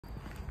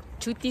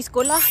cuti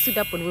sekolah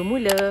sudah pun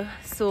bermula.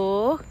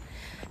 So,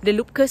 the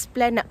Lucas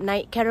plan nak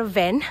naik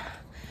caravan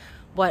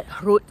buat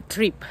road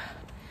trip.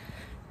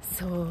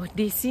 So,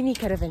 di sini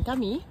caravan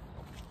kami.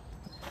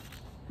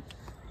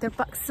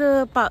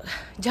 Terpaksa park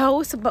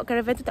jauh sebab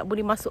caravan tu tak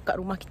boleh masuk kat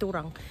rumah kita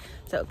orang.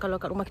 So, kalau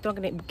kat rumah kita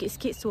orang kena naik bukit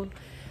sikit. So,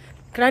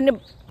 kerana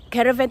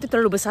caravan tu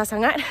terlalu besar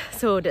sangat.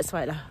 So, that's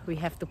why lah we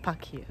have to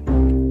park here.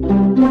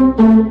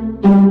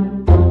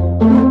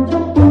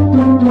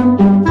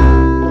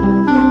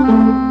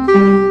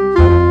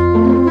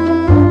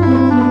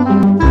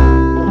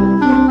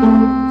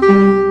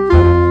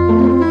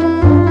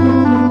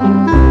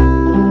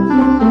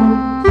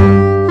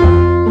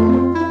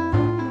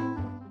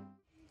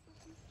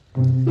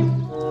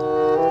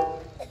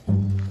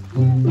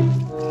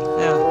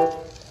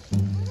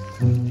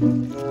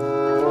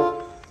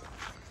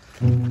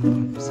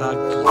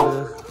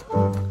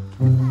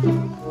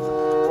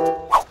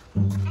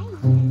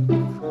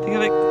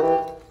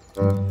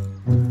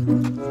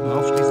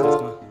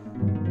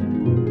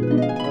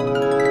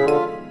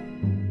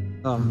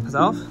 Pass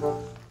auf.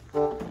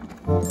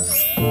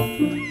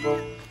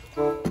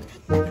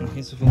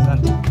 Nicht so viel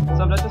Sand.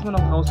 So, bleibt erstmal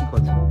noch draußen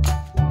kurz.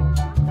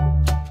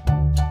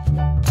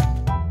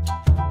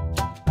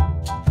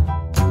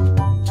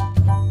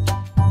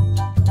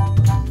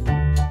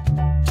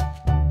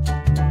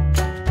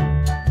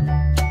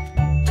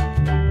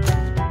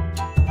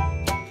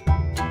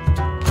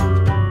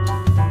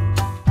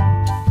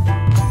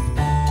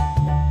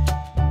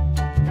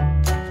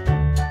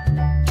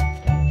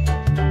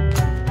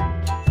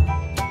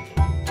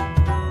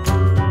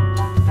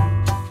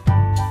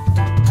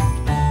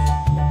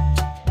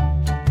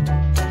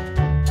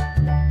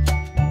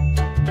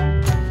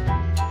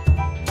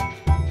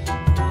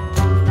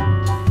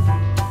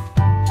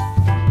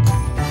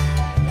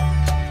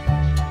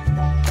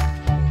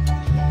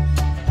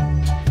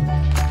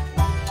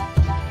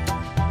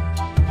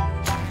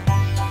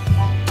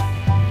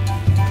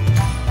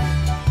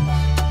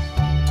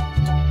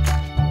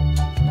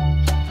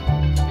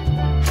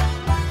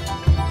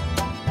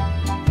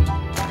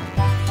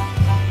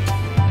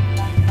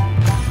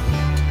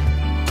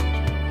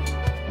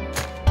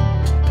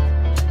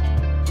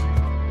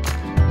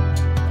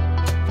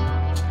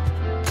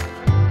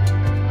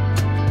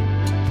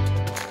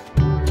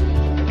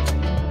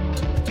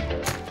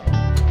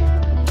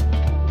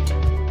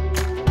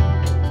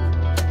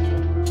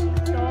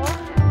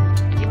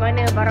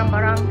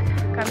 Barang-barang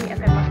kami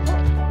akan masuk.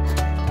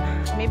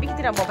 Maybe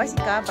kita nak bawa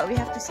basikal, but we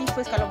have to see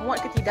first kalau muat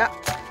ke tidak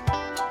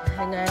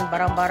dengan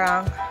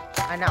barang-barang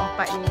anak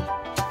 4 ni.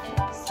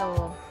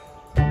 So,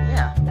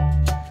 yeah.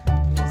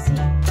 Let's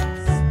see.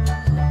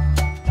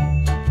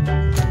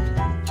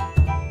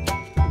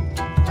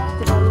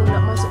 Kita baru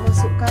nak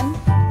masuk-masukkan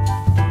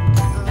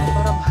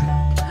barang-barang.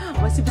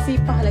 Masih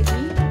bersepah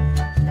lagi.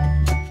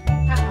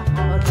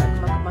 Baru nak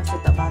kemas-kemas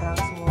letak barang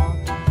semua.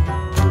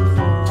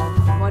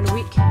 For 1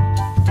 week.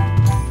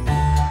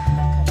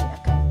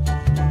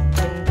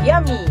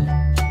 Yummy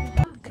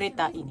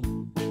kereta ini.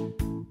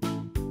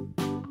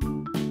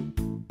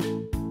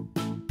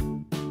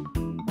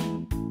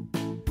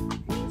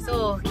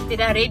 So, kita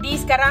dah ready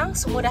sekarang.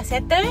 Semua dah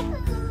settle.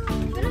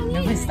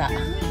 Nervous tak?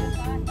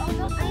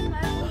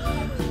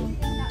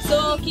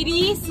 So,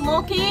 Kiri,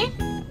 semua okay?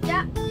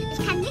 Ja, ich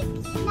kann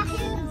nichts nach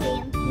hinten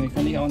sehen. Nee,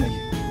 kann ich auch nicht.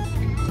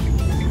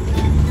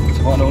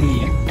 Ich bawa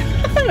Lori.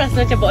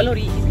 Rasa macam bawa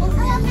lori. Und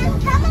dann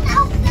kann man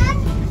auch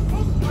sagen,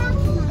 ich kann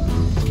nicht.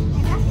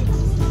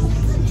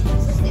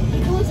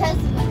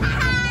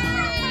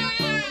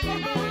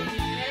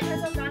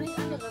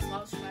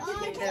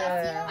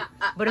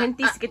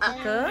 Berhenti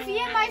seketika.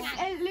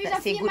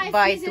 Let's say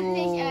goodbye to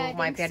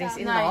my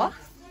parents-in-law.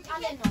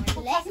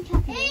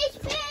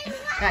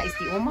 That is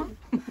the Oma.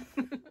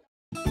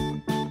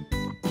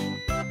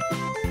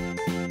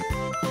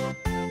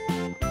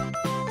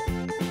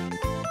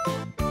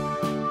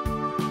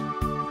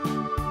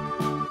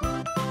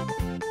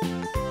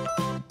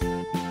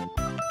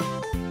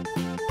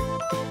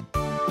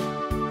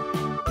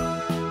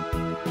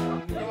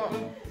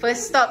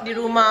 First stop di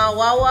rumah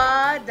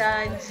Wawa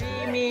dan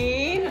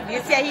Jimin. Dia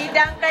siap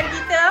hidangkan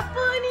kita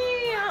apa ni?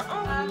 Ya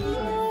Allah.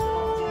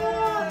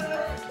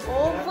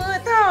 Over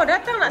tau.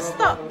 Datang nak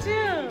stop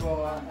je.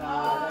 Wow.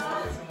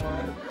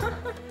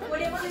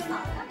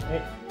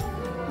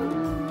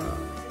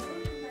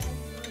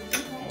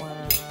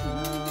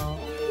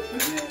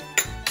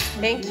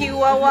 Thank you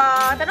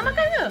Wawa. Tak nak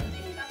makan ke?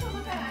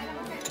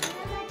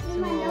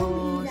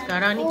 So,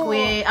 sekarang ni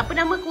kuih. Apa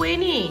nama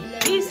kuih ni?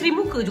 Ni Sri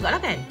Muka jugalah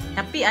kan?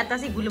 Tapi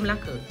atas ni gula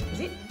Melaka.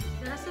 Is it?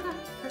 Dah rasa dah.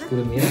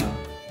 Gula merah.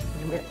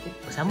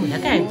 Sama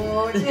lah kan?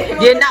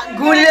 Dia nak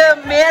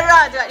gula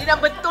merah je. Dia nak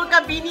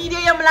betulkan bini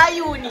dia yang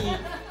Melayu ni.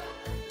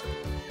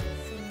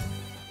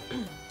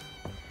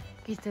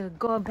 Kita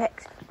go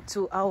back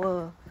to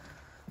our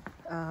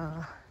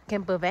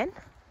camper van.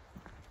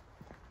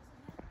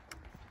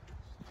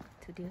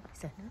 Tu dia di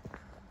sana.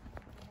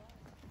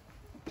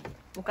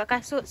 Buka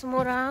kasut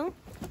semua orang.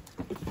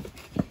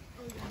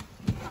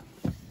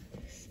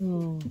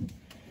 So,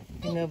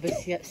 Tengah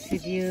bersiap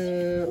sedia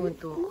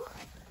untuk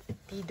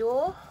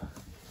tidur.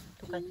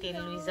 Tu katil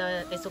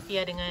Luiza,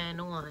 Sophia dengan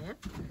Noah ya.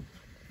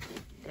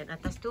 Dan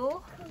atas tu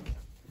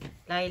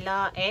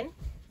Laila and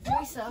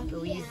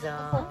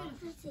Luiza.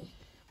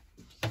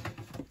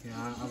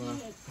 Ja, aber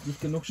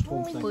nicht genug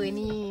Strom sein. Apa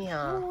ni?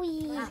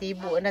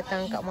 Sibuk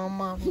datang kat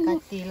mama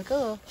punya katil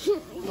ke?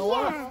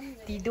 Noah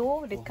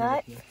tidur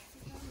dekat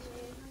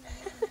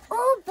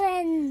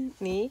Open.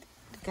 ni,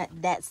 dekat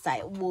that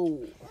side.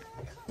 Wow.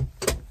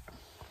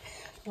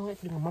 Noah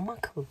tidur dengan mama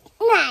ke?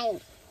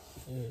 Nein.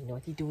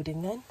 Noah tidur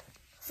dengan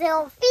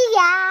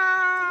Sophia.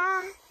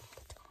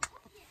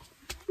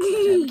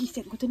 pergi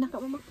siap kau tenang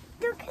kat mama.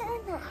 Du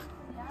kannst.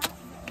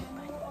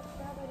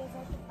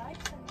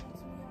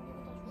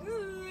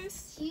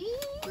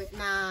 Good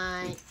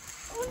night.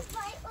 Und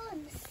bei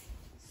uns.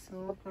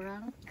 So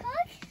korang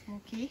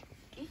okay?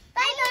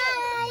 Bye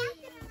bye.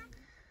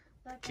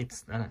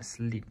 Kids dah nak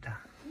sleep dah.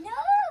 No.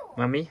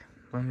 Mami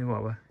buat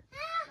apa?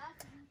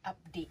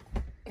 Update.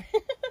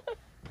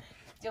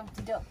 Jom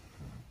tidur.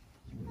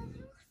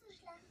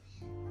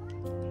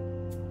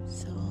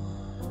 So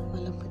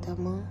malam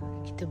pertama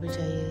kita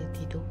berjaya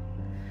tidur.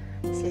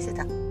 Selesa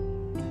tak?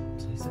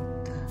 Selesa.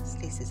 Tak,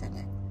 selesa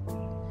sangat.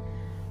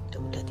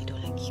 Budak-budak tidur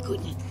lagi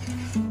ikutnya.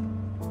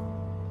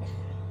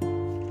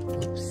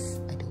 Oops,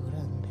 ada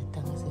orang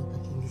datang saya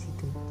parking di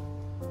situ.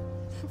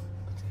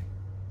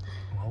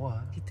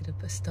 Wawa. Kita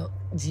dapat stok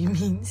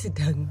Jimin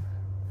sedang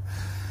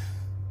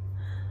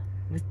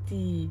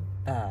mesti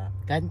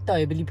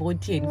kantoi beli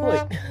percutian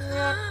kot.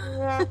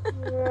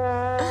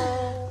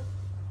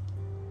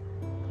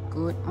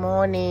 Good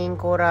morning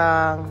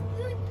korang.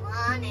 Good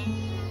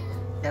morning.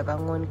 Dah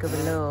bangun ke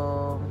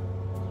belum?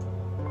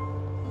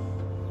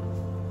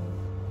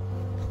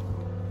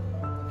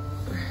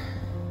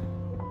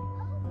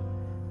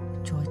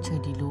 Cuaca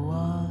di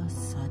luar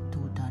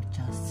 1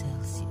 darjah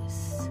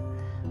Celsius.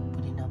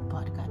 Boleh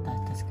nampak dekat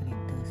atas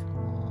kereta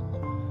semua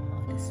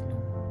ada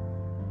snow.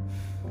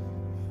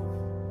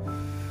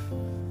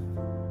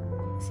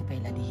 Nasib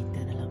baiklah ada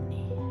heater dalam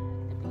ni.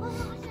 Oh,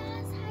 da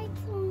ist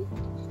Heizung.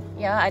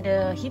 Ya,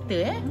 ada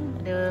heater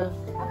Ada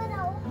Aber da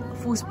oben.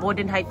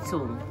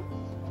 Fußbodenheizung.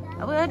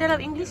 Apa dalam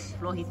English?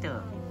 Floor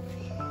heater.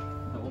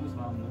 Da oben ist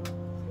warm, ne?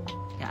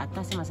 Ya,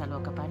 atas memang selalu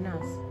akan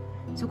panas.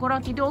 So,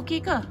 korang tidur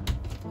okey ke?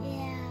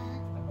 Ja.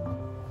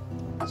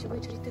 Cuba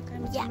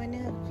ceritakan Ya. macam mana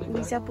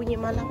Nisa punya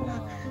malam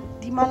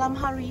di malam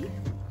hari.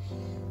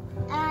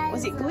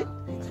 Was it good?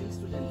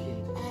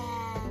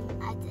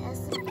 Als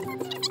erstes.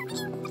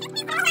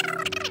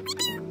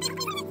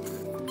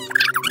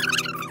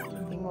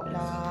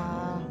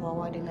 Tengoklah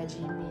Wawa dengan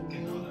Jimin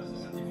ni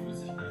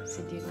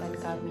sediakan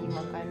kami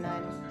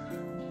makanan.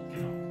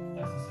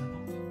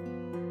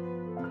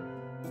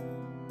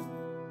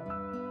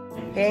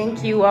 Thank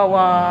you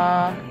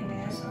Wawa.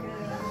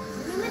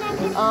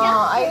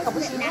 Air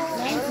cappuccino.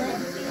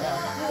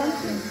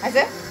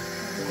 Azhar?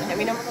 Nak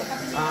minum apa?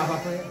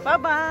 Apa-apa ya?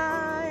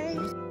 Bye-bye.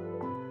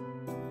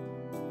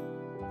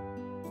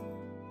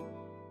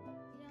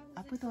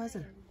 Apa tu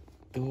Azhar?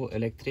 Tu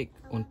elektrik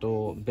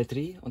untuk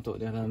bateri untuk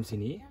dalam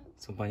sini.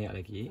 So banyak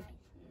lagi.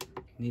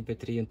 Ni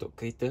bateri untuk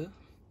kereta.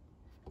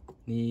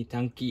 Ni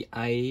tangki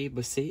air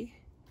bersih.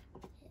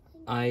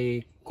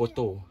 Air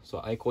kotor.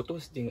 So air kotor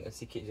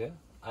sikit je.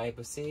 Air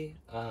bersih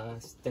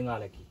setengah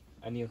lagi.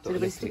 Ini untuk So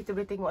elektrik. kita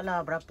boleh tengok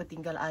lah berapa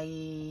tinggal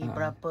air,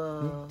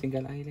 berapa Ni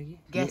tinggal air lagi.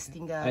 gas Ni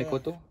tinggal. air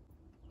kotor.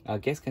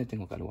 Gas kena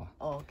tengok kat luar.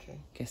 Oh,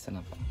 okay. Gas tak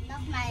nampak.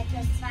 Nochmal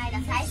etwas 2.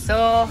 Das heißt,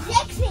 So,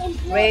 6 im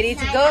Plus. ready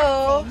to Nein,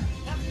 go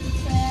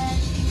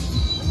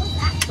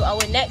 18. to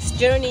our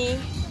next journey.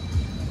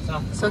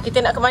 So,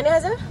 kita nak ke mana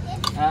Hazal?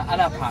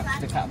 Ada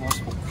park dekat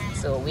Wolfsburg.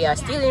 So, we are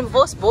still in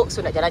Wolfsburg. So,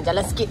 nak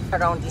jalan-jalan sikit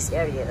around this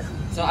area.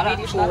 So ada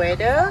Beautiful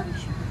weather.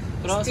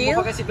 Tolong Still.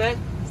 semua pakai seatbelt.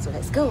 So,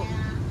 let's go.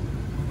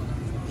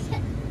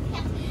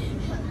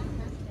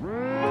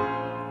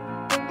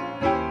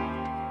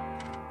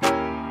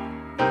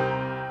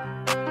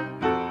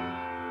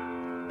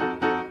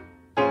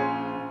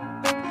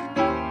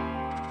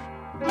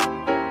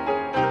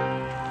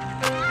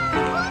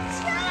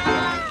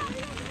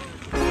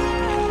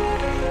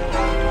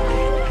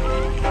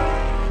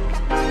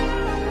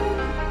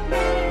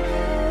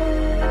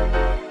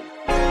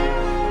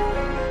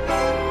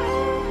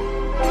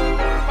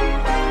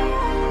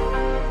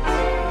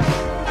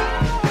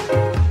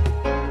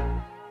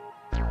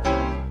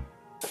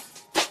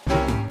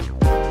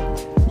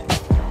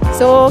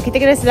 So kita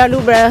kena selalu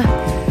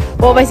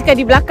bawa basikal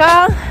di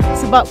belakang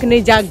sebab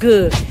kena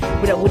jaga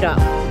budak-budak.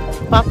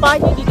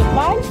 Papanya di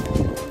depan,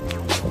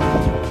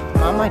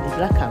 mama di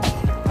belakang.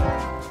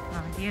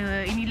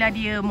 Inilah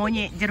dia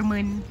monyet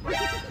Jerman.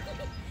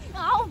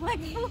 Oh my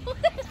God.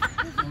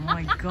 Oh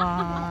my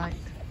god.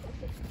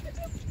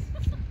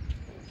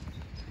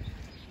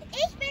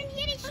 Ich bin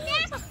hier die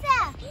Stärkste.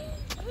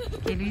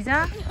 Okay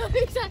Luiza.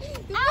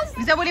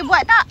 Luiza boleh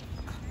buat tak?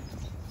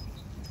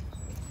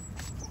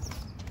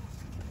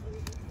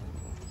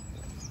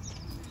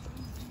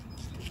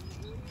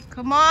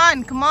 Come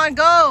on,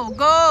 go,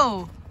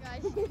 go.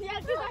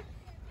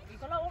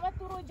 Kalau orang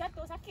turun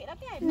jatuh sakit lah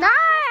kan?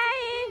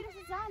 Nein!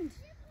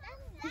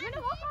 Ich bin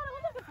am Auffahren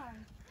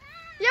runtergefallen.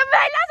 Ja,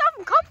 Bella ist auf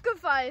den Kopf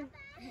gefallen.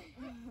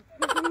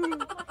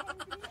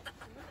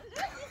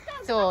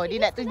 So, dia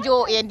nak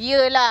tunjuk yang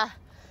dia lah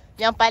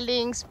yang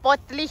paling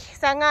sportly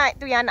sangat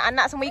tu, yang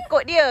anak-anak semua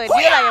ikut dia.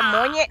 Dia lah yang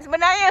monyet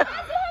sebenarnya.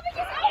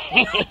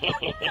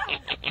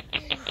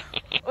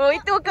 Oh,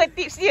 itu ke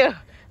tips dia?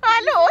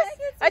 Halus.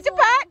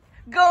 Cepat.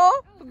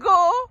 Go,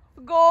 go,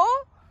 go.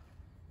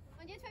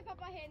 Und jetzt fällt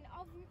Papa hin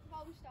auf den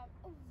Baumstamm.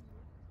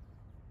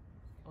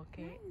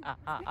 Okay.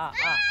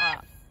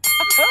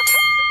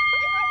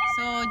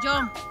 So,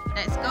 jom.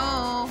 Let's go.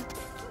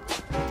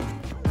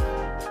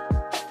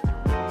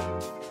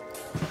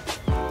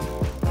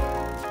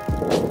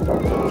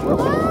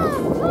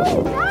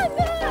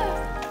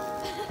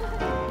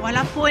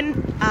 Walaupun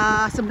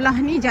sebelah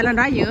ni jalan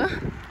raya,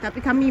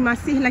 tapi kami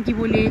masih lagi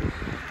boleh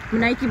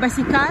menaiki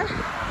basikal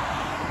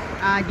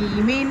di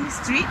main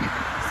street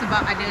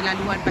sebab ada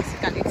laluan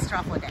basikal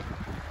extra for that.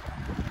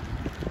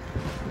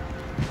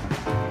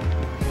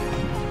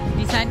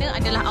 Di sana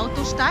adalah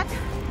auto start,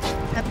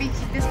 tapi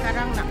kita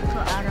sekarang nak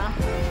ke arah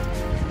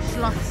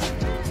Schloss.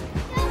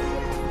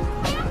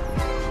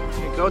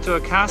 You go to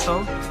a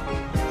castle.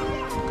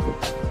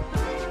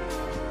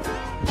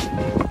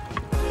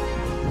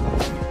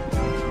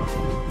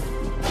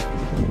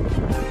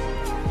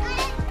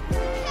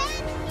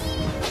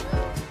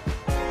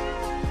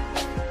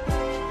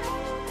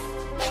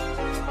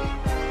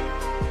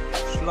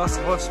 Schloss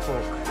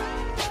Wolfsburg.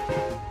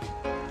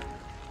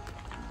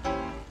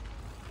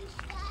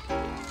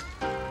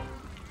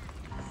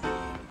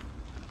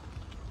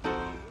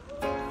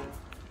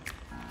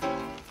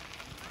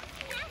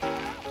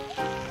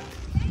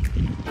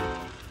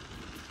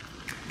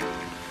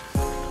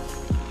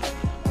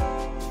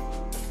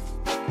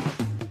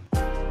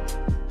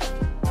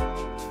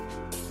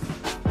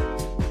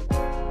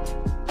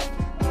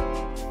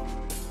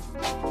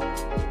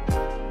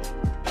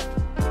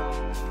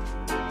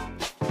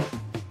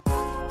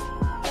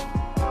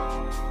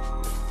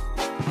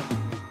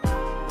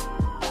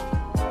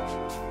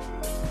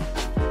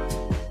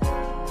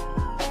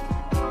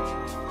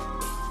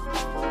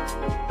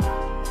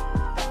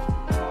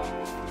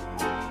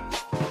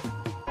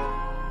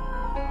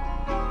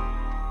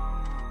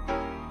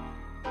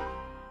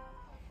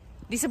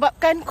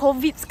 Disebabkan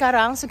COVID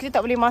sekarang, so kita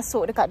tak boleh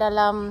masuk dekat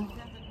dalam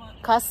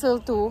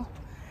castle tu.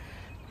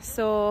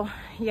 So,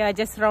 yeah,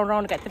 just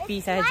round-round dekat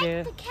tepi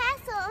saja. The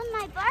castle on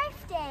my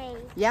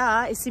birthday.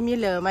 Yeah, it's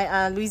similar.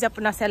 Luiza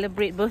pernah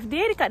celebrate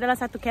birthday dekat dalam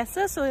satu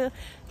castle. So,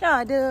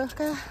 yeah, the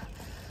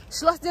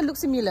Schloss dia look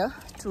similar.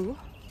 True.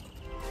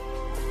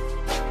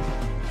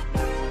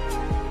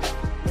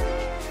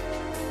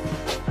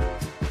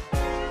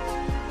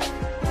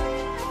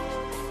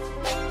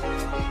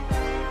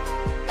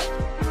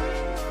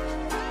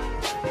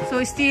 So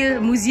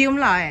still muzium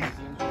lah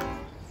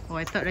Oh,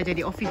 I thought dah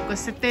jadi office.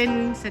 Because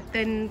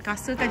certain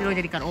castle kan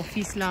diorang jadikan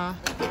office lah.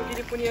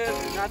 Dia punya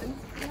garden.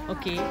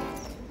 Okay.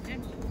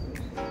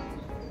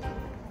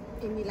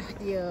 Inilah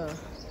dia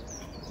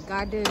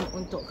garden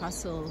untuk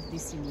castle di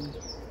sini.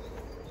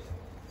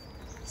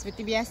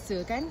 Seperti biasa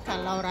kan,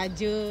 kalau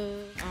raja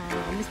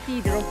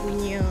mesti diorang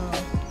punya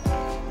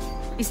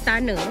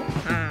istana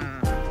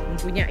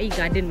mempunyai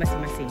garden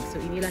masing-masing. So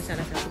inilah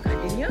salah satu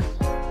gardennya.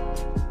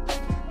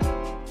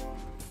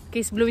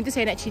 Okay, sebelum itu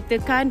saya nak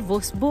ceritakan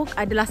Wolfsburg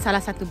adalah salah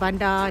satu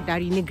bandar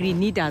dari negeri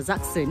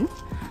Niedersachsen.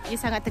 Ia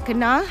sangat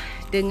terkenal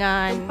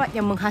dengan tempat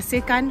yang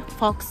menghasilkan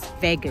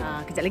Volkswagen.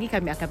 Kejap lagi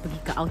kami akan pergi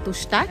ke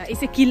Autostadt.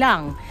 It's a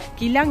kilang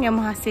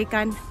yang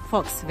menghasilkan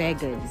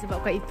Volkswagen.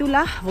 Sebabkan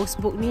itulah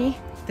Wolfsburg ni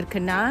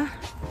terkenal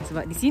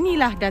sebab di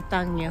sinilah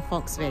datangnya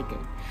Volkswagen.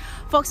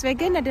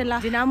 Volkswagen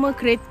adalah jenama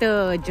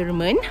kereta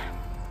Jerman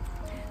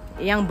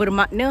yang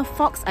bermakna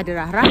Volks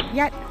adalah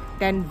rakyat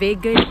dan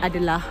Wagen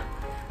adalah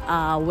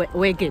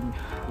wagon,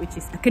 which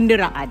is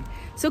kenderaan.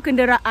 So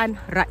kenderaan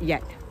rakyat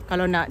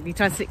kalau nak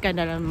ditranslatekan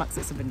dalam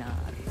maksud sebenar.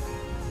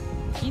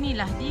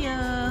 Inilah dia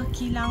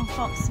kilang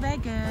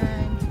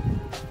Volkswagen.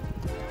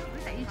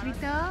 Boleh tak you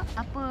cerita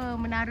apa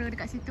menara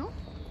dekat situ?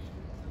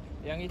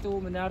 Yang itu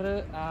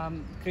menara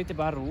kereta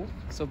baru.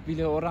 So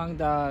bila orang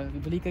dah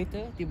beli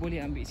kereta, dia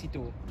boleh ambil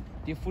situ.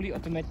 Dia fully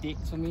automatic,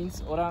 so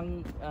means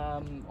orang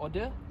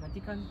order,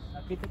 nanti kan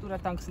kereta tu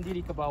datang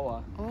sendiri ke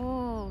bawah.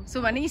 Oh, so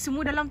maknanya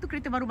semua dalam tu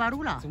kereta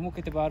baru-baru lah? Semua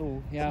kereta baru.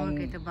 Semua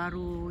kereta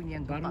baru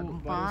yang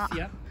gempak-gempak,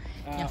 siap,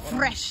 yang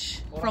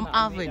fresh from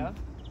oven.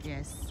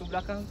 Yes. So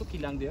belakang tu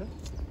kilang dia.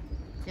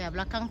 Ya,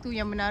 belakang tu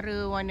yang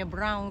menara warna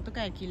brown tu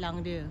kan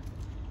kilang dia.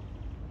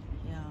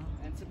 Ya.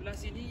 Dan sebelah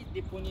sini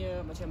dia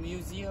punya macam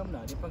muzium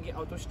lah, dia panggil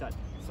Autostadt.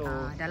 So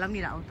dalam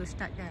ni lah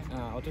Autostadt kan.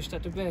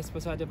 Autostadt tu best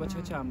pasal ada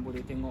macam-macam.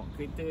 Boleh tengok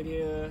kereta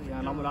dia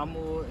yang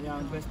lama-lama,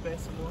 yang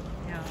best-best semua.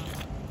 Ya.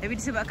 Tapi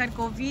disebabkan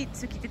COVID,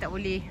 so kita tak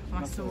boleh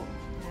masuk.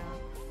 Ya.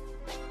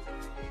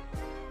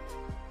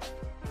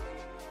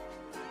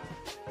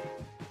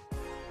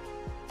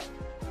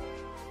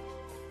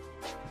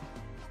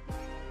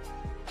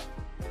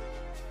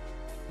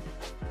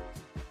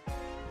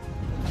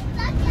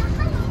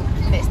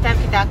 Next time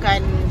kita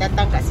akan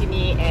datang kat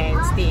sini and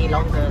stay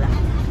longer lah.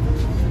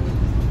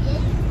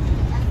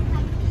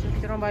 So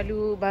kita orang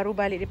baru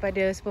balik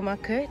daripada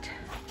supermarket.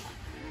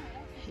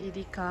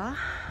 Edika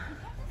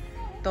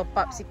top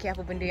up sikit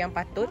apa benda yang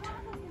patut.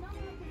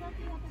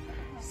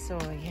 So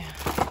yeah.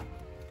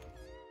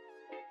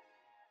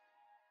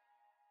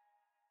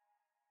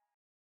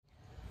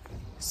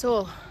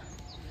 So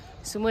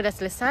semua dah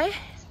selesai.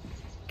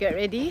 Get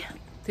ready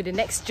to the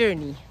next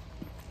journey.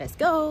 Let's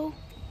go.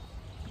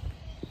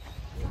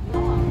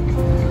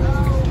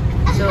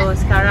 So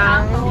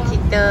sekarang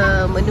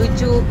kita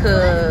menuju ke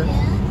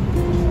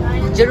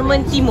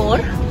Jerman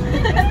Timur.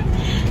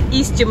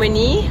 East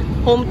Germany,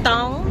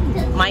 hometown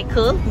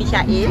Michael,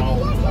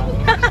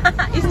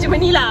 East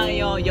Germany lah,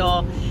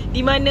 yo.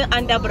 Di mana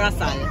anda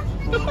berasal?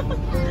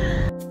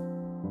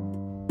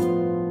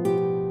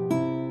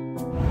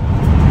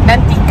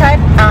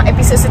 Nantikan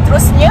episod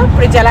seterusnya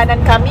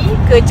perjalanan kami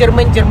ke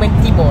Jerman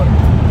Timur,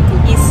 to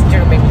East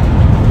Germany.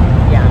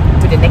 Yeah,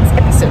 to the next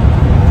episode.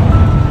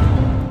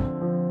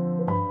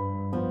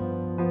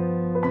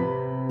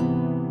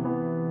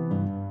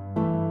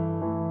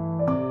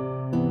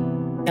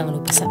 Jangan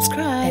lupa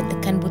subscribe dan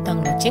tekan butang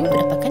loceng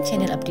untuk dapatkan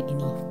channel update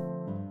ini.